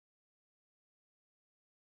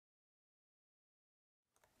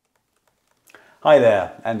Hi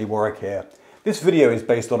there, Andy Warwick here. This video is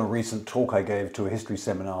based on a recent talk I gave to a history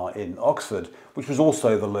seminar in Oxford, which was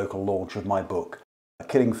also the local launch of my book,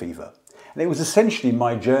 Killing Fever. And it was essentially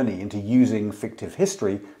my journey into using fictive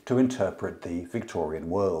history to interpret the Victorian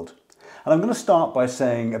world. And I'm going to start by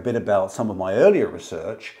saying a bit about some of my earlier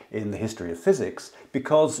research in the history of physics,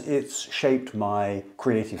 because it's shaped my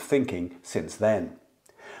creative thinking since then.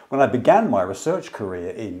 When I began my research career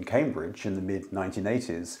in Cambridge in the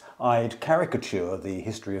mid-1980s, I'd caricature the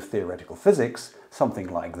history of theoretical physics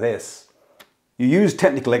something like this. You used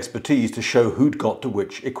technical expertise to show who'd got to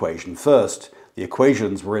which equation first. The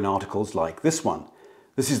equations were in articles like this one.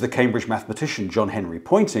 This is the Cambridge mathematician John Henry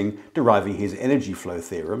Poynting deriving his energy flow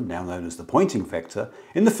theorem, now known as the Poynting vector,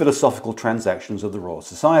 in the Philosophical Transactions of the Royal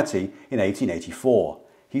Society in 1884.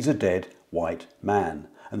 He's a dead white man,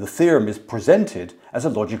 and the theorem is presented as a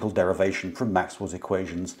logical derivation from Maxwell's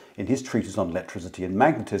equations in his treatise on electricity and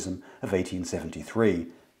magnetism of 1873.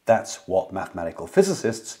 That's what mathematical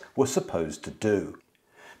physicists were supposed to do.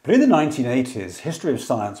 But in the 1980s, history of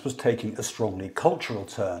science was taking a strongly cultural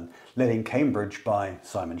turn, led in Cambridge by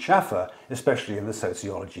Simon Schaffer, especially in the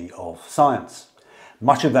sociology of science.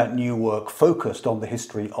 Much of that new work focused on the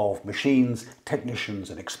history of machines, technicians,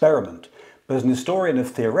 and experiment. But as an historian of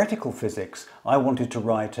theoretical physics, I wanted to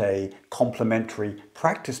write a complementary,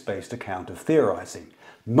 practice-based account of theorizing.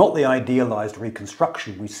 Not the idealized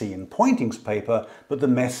reconstruction we see in Poynting's paper, but the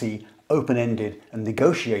messy, open-ended and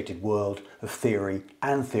negotiated world of theory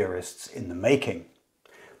and theorists in the making.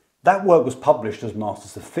 That work was published as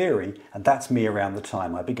Masters of Theory, and that's me around the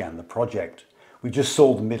time I began the project. We just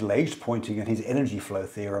saw the middle-aged Poynting and his energy flow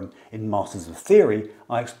theorem in Masters of Theory.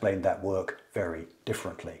 I explained that work very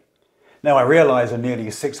differently. Now, I realise a nearly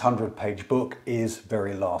 600-page book is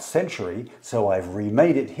very last century, so I've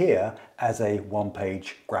remade it here as a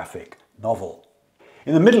one-page graphic novel.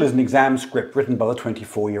 In the middle is an exam script written by the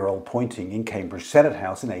 24-year-old Poynting in Cambridge Senate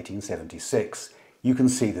House in 1876. You can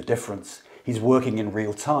see the difference. He's working in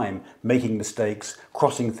real time, making mistakes,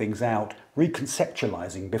 crossing things out,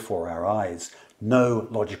 reconceptualizing before our eyes. No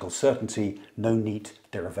logical certainty, no neat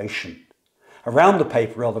derivation. Around the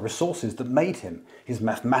paper are the resources that made him: his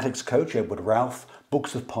mathematics coach Edward Ralph,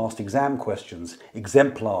 books of past exam questions,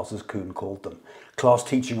 exemplars as Kuhn called them, class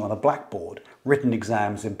teaching on a blackboard, written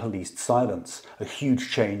exams in policed silence, a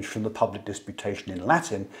huge change from the public disputation in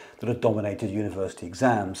Latin that had dominated university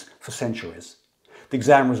exams for centuries. The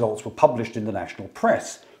exam results were published in the national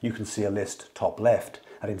press. You can see a list top left,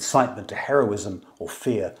 an incitement to heroism or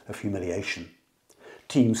fear of humiliation.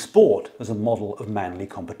 Team sport as a model of manly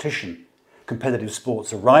competition. Competitive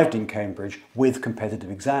sports arrived in Cambridge with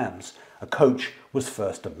competitive exams. A coach was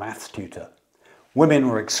first a maths tutor. Women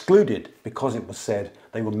were excluded because it was said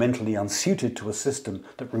they were mentally unsuited to a system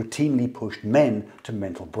that routinely pushed men to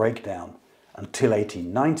mental breakdown. Until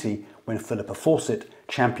 1890, when Philippa Fawcett,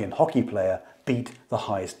 champion hockey player, beat the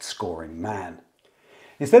highest scoring man.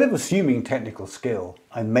 Instead of assuming technical skill,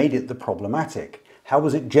 I made it the problematic. How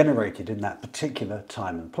was it generated in that particular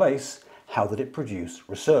time and place? How did it produce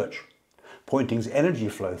research? Poynting's energy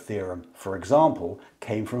flow theorem, for example,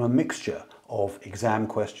 came from a mixture of exam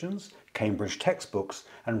questions, Cambridge textbooks,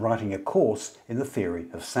 and writing a course in the theory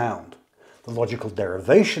of sound. The logical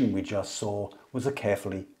derivation we just saw was a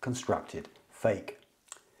carefully constructed fake.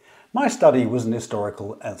 My study was in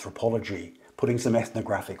historical anthropology, putting some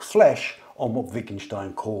ethnographic flesh on what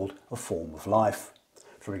Wittgenstein called a form of life.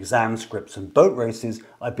 For exam scripts and boat races,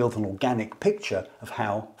 I built an organic picture of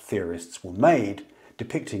how theorists were made,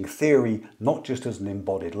 depicting theory not just as an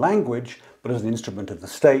embodied language, but as an instrument of the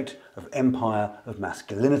state, of empire, of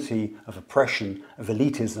masculinity, of oppression, of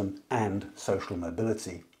elitism, and social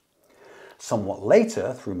mobility. Somewhat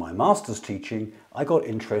later, through my master's teaching, I got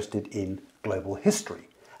interested in global history,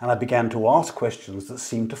 and I began to ask questions that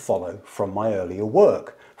seemed to follow from my earlier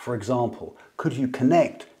work. For example, could you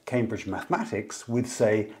connect Cambridge mathematics with,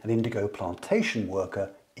 say, an indigo plantation worker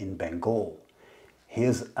in Bengal?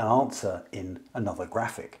 Here's an answer in another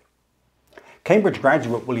graphic. Cambridge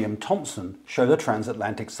graduate William Thomson showed a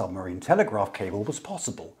transatlantic submarine telegraph cable was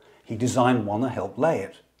possible. He designed one and helped lay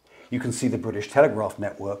it. You can see the British Telegraph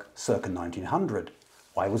Network circa 1900.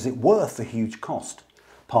 Why was it worth the huge cost?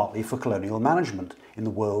 Partly for colonial management in the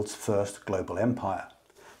world's first global empire.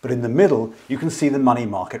 But in the middle, you can see the Money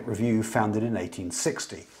Market Review, founded in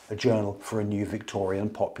 1860, a journal for a new Victorian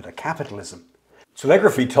popular capitalism.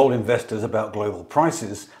 Telegraphy told investors about global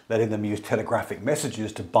prices, letting them use telegraphic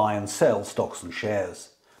messages to buy and sell stocks and shares.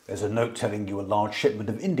 There's a note telling you a large shipment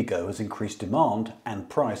of indigo has increased demand and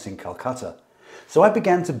price in Calcutta. So I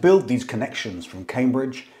began to build these connections from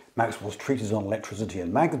Cambridge, Maxwell's treatise on electricity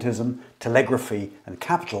and magnetism, telegraphy and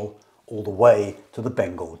capital, all the way to the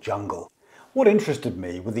Bengal jungle. What interested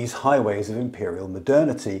me were these highways of imperial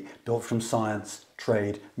modernity built from science,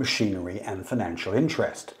 trade, machinery and financial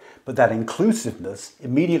interest. But that inclusiveness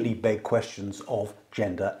immediately begged questions of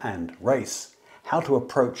gender and race. How to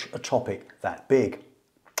approach a topic that big.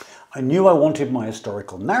 I knew I wanted my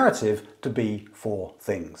historical narrative to be four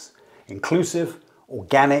things: inclusive,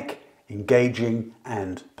 organic, engaging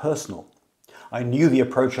and personal. I knew the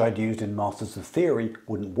approach I'd used in Masters of Theory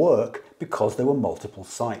wouldn't work because there were multiple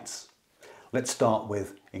sites. Let's start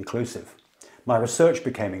with inclusive. My research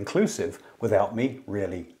became inclusive without me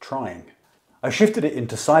really trying. I shifted it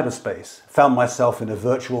into cyberspace, found myself in a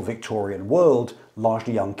virtual Victorian world,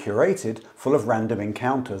 largely uncurated, full of random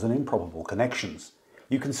encounters and improbable connections.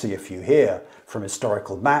 You can see a few here, from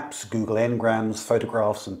historical maps, Google Ngrams,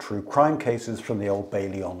 photographs and true crime cases from the Old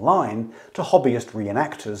Bailey online, to hobbyist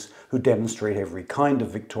reenactors who demonstrate every kind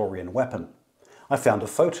of Victorian weapon. I found a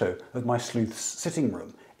photo of my sleuth's sitting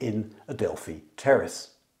room in Adelphi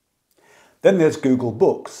Terrace. Then there's Google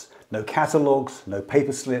Books. No catalogues, no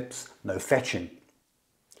paper slips, no fetching.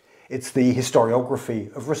 It's the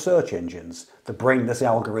historiography of research engines, the brainless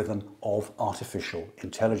algorithm of artificial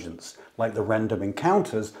intelligence, like the random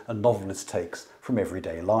encounters a novelist takes from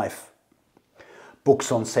everyday life. Books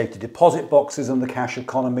on safety deposit boxes and the cash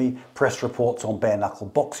economy, press reports on bare-knuckle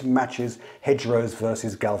boxing matches, hedgerows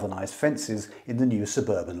versus galvanised fences in the new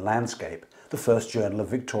suburban landscape, the first journal of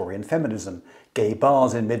Victorian feminism, gay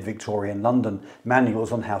bars in mid-Victorian London,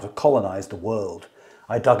 manuals on how to colonise the world.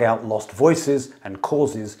 I dug out lost voices and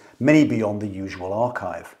causes, many beyond the usual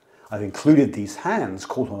archive. I've included these hands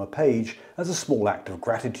caught on a page as a small act of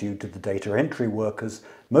gratitude to the data entry workers,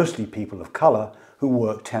 mostly people of colour, who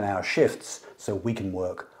work 10-hour shifts so we can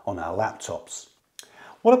work on our laptops.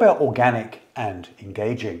 What about organic and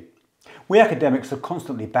engaging? We academics are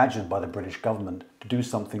constantly badgered by the British government to do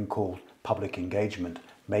something called public engagement,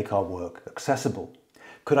 make our work accessible.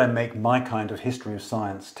 Could I make my kind of history of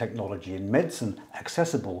science, technology and medicine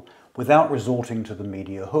accessible without resorting to the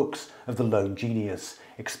media hooks of the lone genius,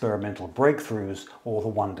 experimental breakthroughs or the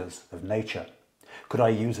wonders of nature? Could I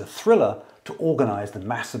use a thriller to organise the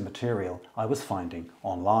mass of material I was finding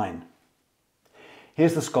online?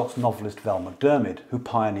 Here's the Scots novelist Val McDermid, who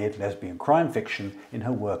pioneered lesbian crime fiction in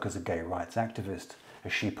her work as a gay rights activist.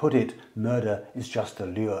 As she put it, murder is just a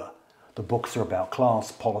lure. The books are about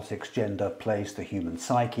class, politics, gender, place, the human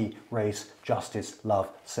psyche, race, justice, love,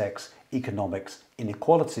 sex, economics,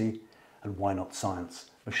 inequality, and why not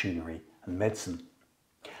science, machinery, and medicine.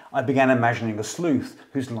 I began imagining a sleuth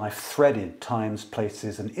whose life threaded times,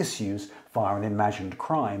 places, and issues via an imagined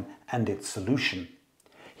crime and its solution.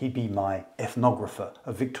 He'd be my ethnographer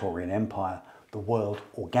of Victorian Empire, the world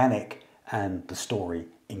organic and the story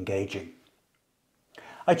engaging.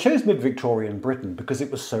 I chose mid-Victorian Britain because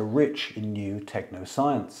it was so rich in new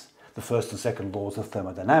techno-science. The first and second laws of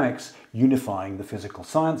thermodynamics, unifying the physical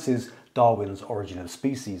sciences, Darwin's Origin of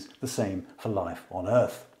Species, the same for life on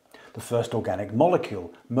Earth. The first organic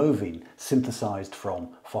molecule, movine, synthesized from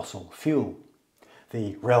fossil fuel.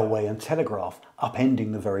 The railway and telegraph,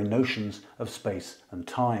 upending the very notions of space and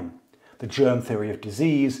time. The germ theory of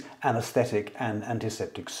disease, anaesthetic and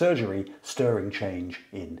antiseptic surgery, stirring change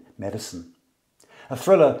in medicine. A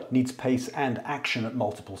thriller needs pace and action at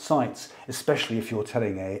multiple sites, especially if you're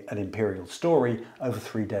telling an imperial story over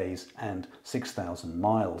 3 days and 6,000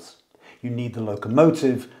 miles. You need the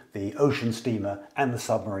locomotive, the ocean steamer and the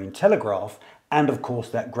submarine telegraph, and of course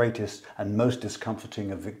that greatest and most discomforting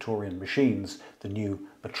of Victorian machines, the new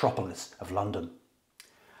metropolis of London.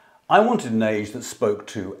 I wanted an age that spoke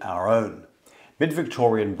to our own.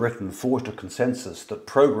 Mid-Victorian Britain forged a consensus that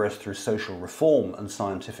progress through social reform and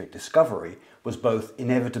scientific discovery was both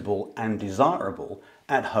inevitable and desirable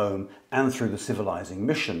at home and through the civilizing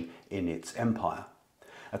mission in its empire.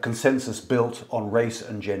 A consensus built on race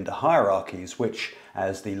and gender hierarchies which,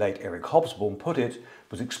 as the late Eric Hobsbawm put it,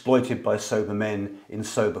 was exploited by sober men in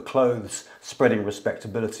sober clothes, spreading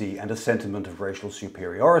respectability and a sentiment of racial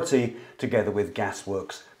superiority, together with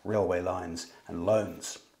gasworks, railway lines and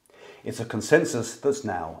loans. It's a consensus that's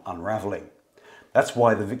now unravelling. That's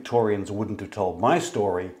why the Victorians wouldn't have told my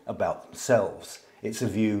story about themselves. It's a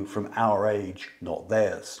view from our age, not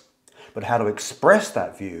theirs. But how to express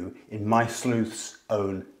that view in my sleuth's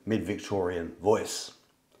own mid-Victorian voice.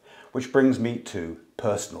 Which brings me to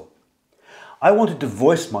personal. I wanted to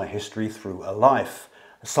voice my history through a life,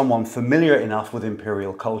 someone familiar enough with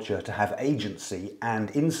imperial culture to have agency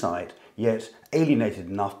and insight, yet alienated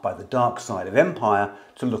enough by the dark side of empire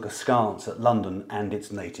to look askance at London and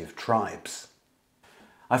its native tribes.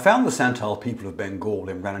 I found the Santal people of Bengal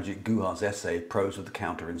in Ranjit Guha's essay Prose of the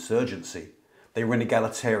Counterinsurgency. They were an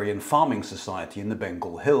egalitarian farming society in the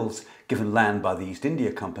Bengal Hills, given land by the East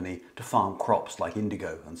India Company to farm crops like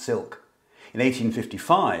indigo and silk. In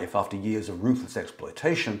 1855, after years of ruthless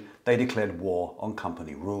exploitation, they declared war on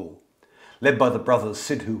company rule. Led by the brothers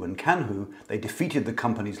Sidhu and Kanhu, they defeated the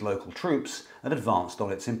company's local troops and advanced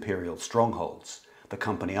on its imperial strongholds. The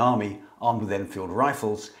company army, armed with Enfield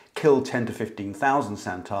rifles, killed 10 to 15,000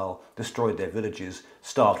 Santal, destroyed their villages,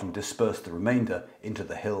 starved and dispersed the remainder into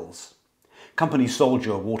the hills. Company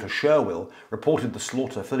soldier Walter Sherwill reported the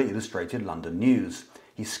slaughter for the Illustrated London News.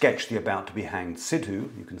 He sketched the about-to-be-hanged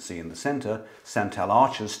Sidhu, you can see in the centre, Santal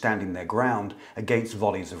archers standing their ground against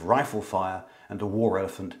volleys of rifle fire and a war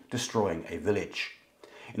elephant destroying a village.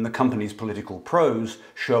 In the company's political prose,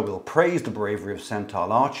 Sherwill praised the bravery of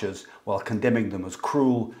Santal archers while condemning them as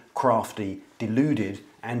cruel, crafty, deluded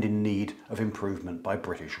and in need of improvement by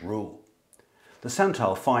British rule. The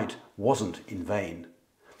Santal fight wasn't in vain.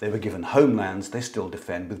 They were given homelands they still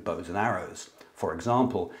defend with bows and arrows. For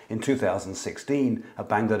example, in 2016, a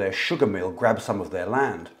Bangladesh sugar mill grabbed some of their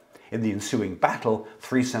land. In the ensuing battle,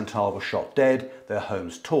 3 Santal were shot dead, their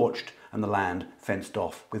homes torched, and the land fenced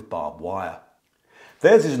off with barbed wire.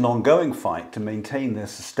 Theirs is an ongoing fight to maintain their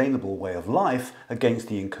sustainable way of life against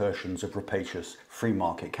the incursions of rapacious free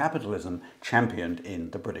market capitalism championed in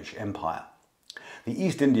the British Empire. The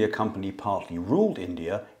East India Company partly ruled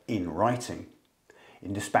India in writing.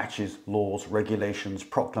 In dispatches, laws, regulations,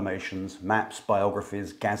 proclamations, maps,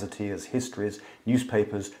 biographies, gazetteers, histories,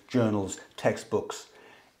 newspapers, journals, textbooks.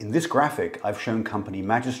 In this graphic, I've shown Company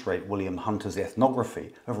Magistrate William Hunter's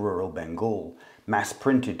ethnography of rural Bengal,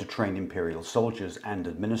 mass-printed to train imperial soldiers and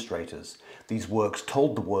administrators. These works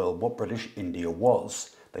told the world what British India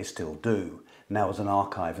was. They still do, now as an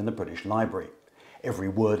archive in the British Library. Every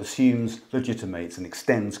word assumes, legitimates and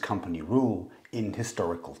extends company rule in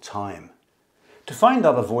historical time. To find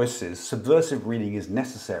other voices, subversive reading is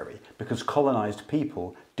necessary because colonised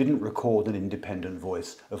people didn't record an independent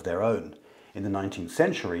voice of their own. In the 19th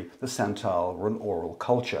century, the Santal were an oral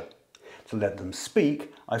culture. To let them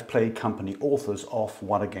speak, I've played company authors off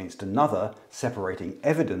one against another, separating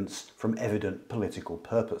evidence from evident political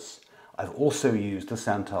purpose. I've also used the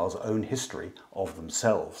Santal's own history of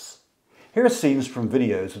themselves. Here are scenes from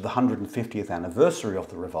videos of the 150th anniversary of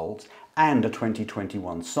the revolt and a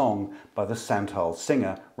 2021 song by the Santal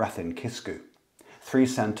singer Rathin Kisku. 3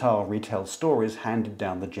 Santal retell stories handed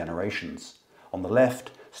down the generations. On the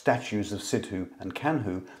left, statues of Sidhu and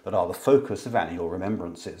Kanhu that are the focus of annual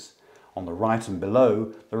remembrances. On the right and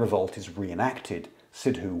below, the revolt is reenacted,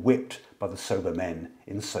 Sidhu whipped by the sober men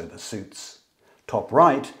in sober suits. Top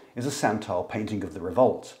right is a Santal painting of the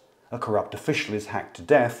revolt. A corrupt official is hacked to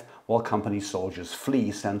death while company soldiers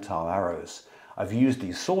flee Santal arrows. I've used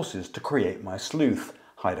these sources to create my sleuth,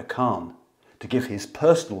 Hyder Khan, to give his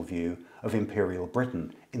personal view of Imperial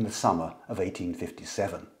Britain in the summer of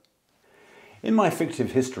 1857. In my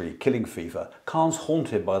fictive history, Killing Fever, Khan's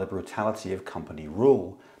haunted by the brutality of company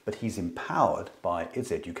rule, but he's empowered by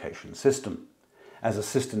its education system. As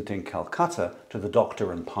assistant in Calcutta to the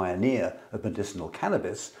doctor and pioneer of medicinal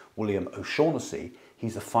cannabis, William O'Shaughnessy,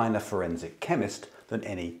 he's a finer forensic chemist than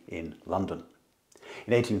any in London.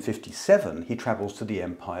 In 1857, he travels to the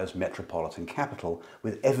empire's metropolitan capital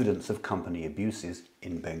with evidence of company abuses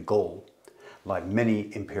in Bengal. Like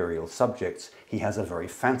many imperial subjects, he has a very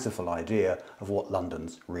fanciful idea of what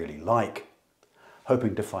London's really like.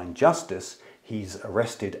 Hoping to find justice, he's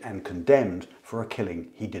arrested and condemned for a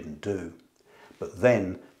killing he didn't do. But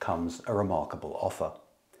then comes a remarkable offer.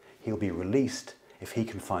 He'll be released if he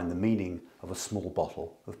can find the meaning of a small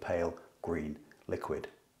bottle of pale green liquid.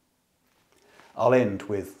 I'll end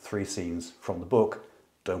with 3 scenes from the book.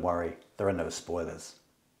 Don't worry, there are no spoilers.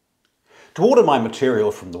 To order my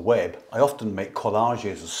material from the web, I often make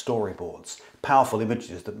collages as storyboards, powerful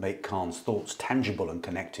images that make Khan's thoughts tangible and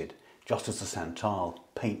connected, just as the Santal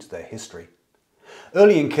paint their history.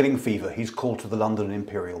 Early in Killing Fever, he's called to the London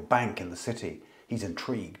Imperial Bank in the city. He's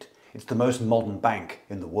intrigued. It's the most modern bank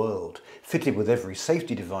in the world, fitted with every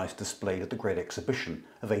safety device displayed at the Great Exhibition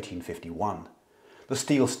of 1851. The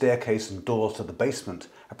steel staircase and doors to the basement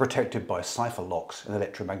are protected by cipher locks and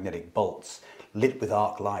electromagnetic bolts, lit with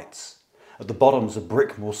arc lights. At the bottom's a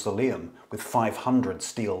brick mausoleum with 500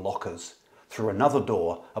 steel lockers. Through another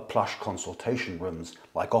door are plush consultation rooms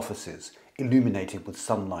like offices, illuminated with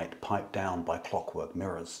sunlight piped down by clockwork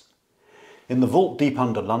mirrors. In the vault deep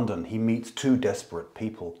under London, he meets 2 desperate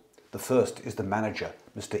people. The first is the manager,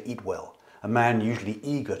 Mr. Eatwell, a man usually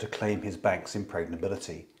eager to claim his bank's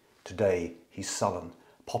impregnability. Today, he's sullen,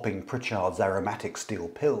 popping Pritchard's aromatic steel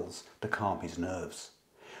pills to calm his nerves.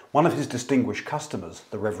 One of his distinguished customers,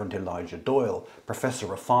 the Reverend Elijah Doyle,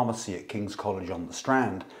 professor of pharmacy at King's College on the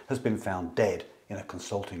Strand, has been found dead in a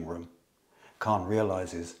consulting room. Kahn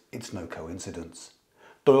realises it's no coincidence.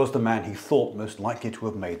 Doyle's the man he thought most likely to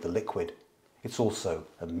have made the liquid. It's also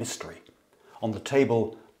a mystery. On the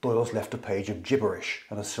table, Doyle's left a page of gibberish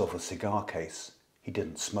and a silver cigar case. He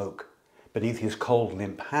didn't smoke. Beneath his cold,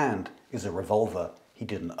 limp hand is a revolver he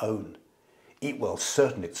didn't own. Eatwell's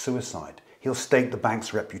certain it's suicide. He'll stake the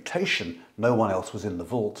bank's reputation. No one else was in the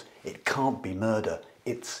vault. It can't be murder.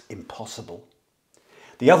 It's impossible.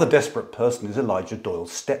 The other desperate person is Elijah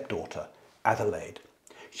Doyle's stepdaughter, Adelaide.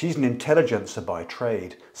 She's an intelligencer by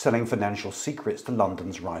trade, selling financial secrets to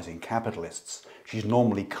London's rising capitalists. She's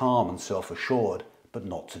normally calm and self-assured, but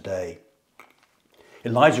not today.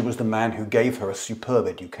 Elijah was the man who gave her a superb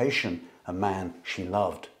education, a man she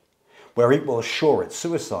loved. Where Eatwell's sure it's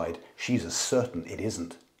suicide, she's as certain it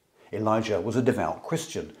isn't. Elijah was a devout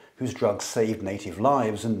Christian whose drugs saved native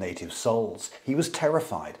lives and native souls. He was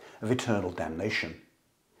terrified of eternal damnation.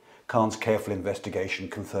 Kahn's careful investigation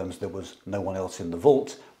confirms there was no one else in the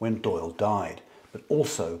vault when Doyle died, but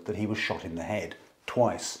also that he was shot in the head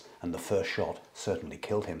twice, and the first shot certainly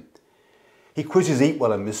killed him. He quizzes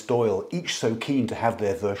Eatwell and Miss Doyle, each so keen to have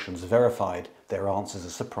their versions verified, their answers are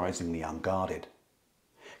surprisingly unguarded.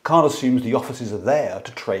 Kahn assumes the officers are there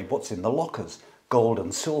to trade what's in the lockers, gold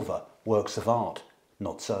and silver, works of art.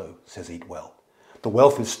 Not so, says Eatwell. The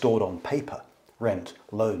wealth is stored on paper. Rent,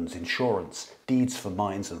 loans, insurance, deeds for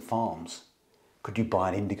mines and farms. Could you buy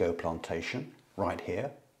an indigo plantation right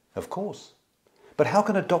here? Of course. But how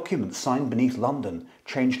can a document signed beneath London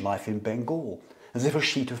change life in Bengal, as if a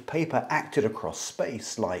sheet of paper acted across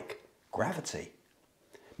space like gravity?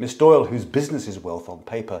 Miss Doyle, whose business is wealth on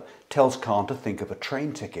paper, tells Kahn to think of a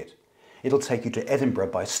train ticket. It'll take you to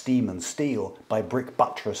Edinburgh by steam and steel, by brick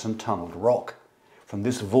buttress and tunnelled rock. From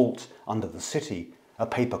this vault under the city, a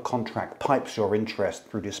paper contract pipes your interest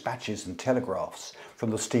through dispatches and telegraphs,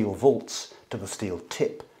 from the steel vaults to the steel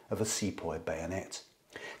tip of a sepoy bayonet.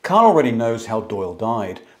 Kahn already knows how Doyle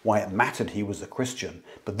died, why it mattered he was a Christian,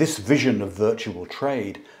 but this vision of virtual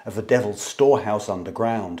trade, of the devil's storehouse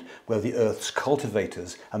underground, where the earth's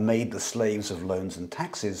cultivators are made the slaves of loans and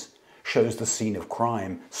taxes, shows the scene of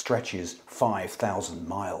crime stretches 5,000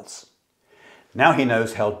 miles. Now he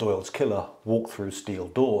knows how Doyle's killer walked through steel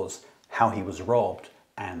doors, how he was robbed,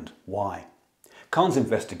 and why. Kahn's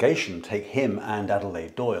investigation take him and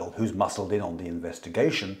Adelaide Doyle, who's muscled in on the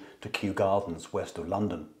investigation, to Kew Gardens west of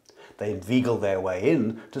London. They inveigle their way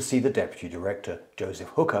in to see the Deputy Director, Joseph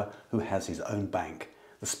Hooker, who has his own bank,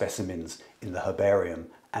 the specimens in the herbarium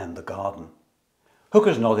and the garden.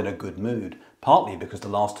 Hooker's not in a good mood, partly because the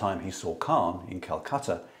last time he saw Kahn, in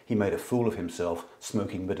Calcutta, he made a fool of himself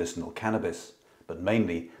smoking medicinal cannabis, but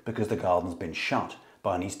mainly because the garden's been shut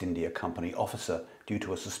by an East India Company officer due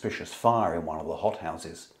to a suspicious fire in one of the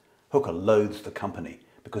hothouses. Hooker loathes the company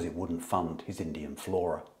because it wouldn't fund his Indian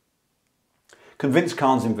flora. Convinced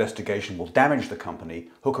Kahn's investigation will damage the company,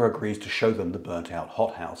 Hooker agrees to show them the burnt-out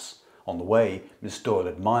hothouse. On the way, Miss Doyle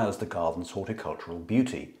admires the garden's horticultural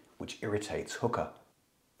beauty, which irritates Hooker.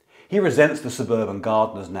 He resents the suburban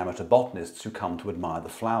gardeners and amateur botanists who come to admire the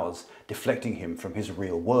flowers, deflecting him from his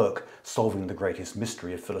real work, solving the greatest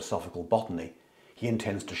mystery of philosophical botany. He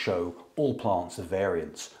intends to show all plants are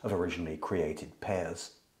variants of originally created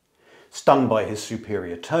pairs. Stung by his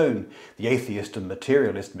superior tone, the atheist and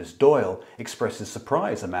materialist Miss Doyle expresses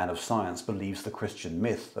surprise a man of science believes the Christian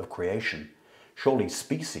myth of creation. Surely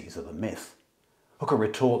species are the myth. Hooker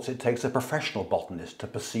retorts it takes a professional botanist to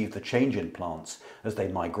perceive the change in plants as they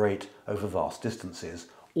migrate over vast distances,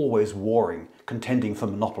 always warring, contending for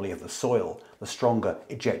monopoly of the soil, the stronger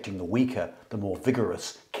ejecting the weaker, the more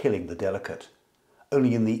vigorous killing the delicate.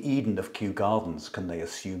 Only in the Eden of Kew Gardens can they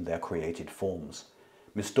assume their created forms.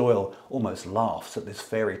 Miss Doyle almost laughs at this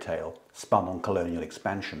fairy tale spun on colonial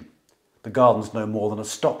expansion. The garden's no more than a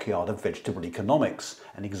stockyard of vegetable economics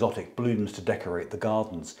and exotic blooms to decorate the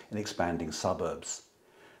gardens in expanding suburbs.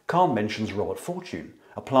 Kahn mentions Robert Fortune,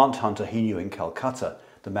 a plant hunter he knew in Calcutta,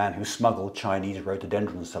 the man who smuggled Chinese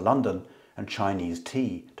rhododendrons to London and Chinese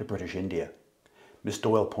tea to British India. Miss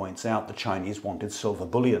Doyle points out the Chinese wanted silver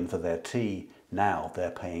bullion for their tea. Now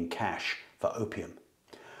they're paying cash for opium.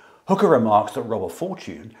 Hooker remarks that Robert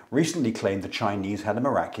Fortune recently claimed the Chinese had a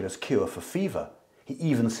miraculous cure for fever. He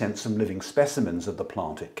even sent some living specimens of the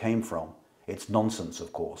plant it came from. It's nonsense,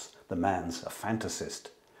 of course. The man's a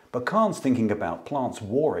fantasist. But Kahn's thinking about plants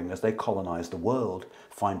warring as they colonize the world,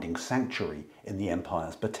 finding sanctuary in the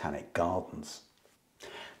empire's botanic gardens.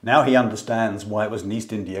 Now he understands why it was an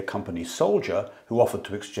East India Company soldier who offered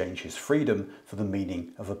to exchange his freedom for the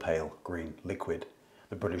meaning of a pale green liquid.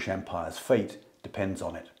 The British Empire's fate depends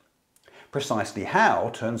on it. Precisely how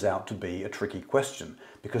turns out to be a tricky question,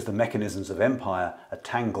 because the mechanisms of empire are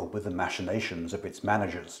tangled with the machinations of its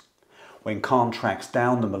managers. When Khan tracks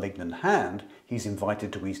down the malignant hand, he's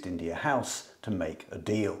invited to East India House to make a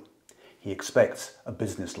deal. He expects a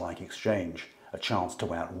business-like exchange, a chance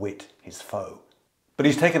to outwit his foe. But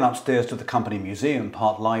he's taken upstairs to the company museum,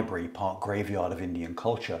 part library, part graveyard of Indian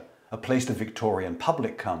culture, a place the Victorian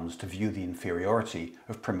public comes to view the inferiority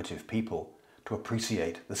of primitive people, to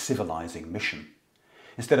appreciate the civilizing mission.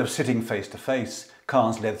 Instead of sitting face to face,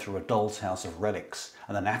 Khan's led through a doll's house of relics,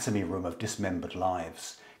 an anatomy room of dismembered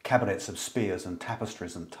lives, cabinets of spears and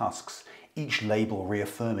tapestries and tusks, each label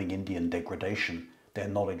reaffirming Indian degradation, their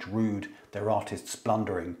knowledge rude, their artists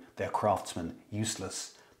blundering, their craftsmen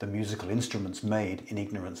useless, the musical instruments made in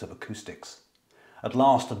ignorance of acoustics. At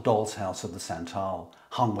last a doll's house of the santal,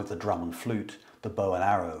 hung with the drum and flute, the bow and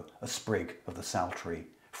arrow, a sprig of the psaltery,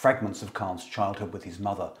 fragments of Khan's childhood with his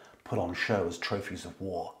mother put on show as trophies of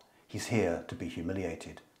war. He's here to be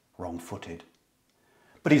humiliated, wrong-footed.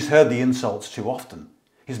 But he's heard the insults too often.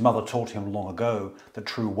 His mother taught him long ago that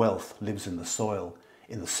true wealth lives in the soil,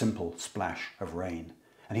 in the simple splash of rain.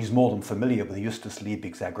 And he's more than familiar with Justus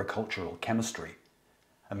Liebig's agricultural chemistry.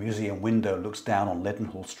 A museum window looks down on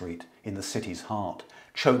Leadenhall Street in the city's heart,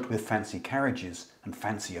 choked with fancy carriages and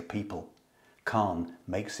fancier people. Khan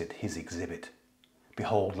makes it his exhibit.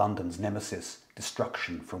 Behold London's nemesis,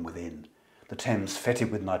 destruction from within. The Thames fetid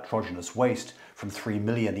with nitrogenous waste from 3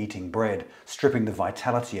 million eating bread, stripping the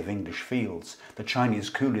vitality of English fields. The Chinese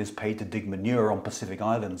coolies paid to dig manure on Pacific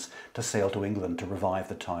Islands to sail to England to revive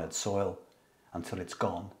the tired soil. Until it's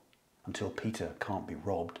gone. Until Peter can't be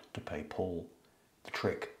robbed to pay Paul. The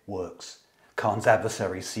trick works. Khan's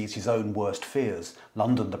adversary sees his own worst fears.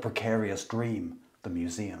 London, the precarious dream. The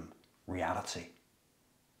museum, reality.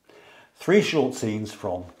 3 short scenes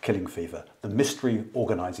from Killing Fever. The mystery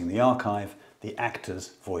organising the archive, the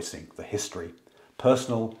actors voicing the history.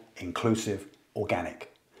 Personal, inclusive,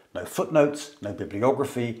 organic. No footnotes, no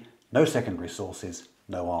bibliography, no secondary sources,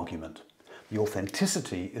 no argument. The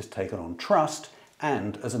authenticity is taken on trust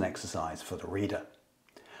and as an exercise for the reader.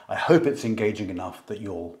 I hope it's engaging enough that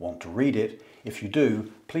you'll want to read it. If you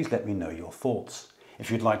do, please let me know your thoughts. If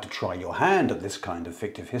you'd like to try your hand at this kind of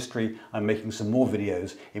fictive history, I'm making some more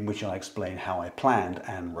videos in which I explain how I planned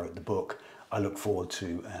and wrote the book. I look forward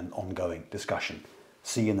to an ongoing discussion.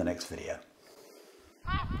 See you in the next video.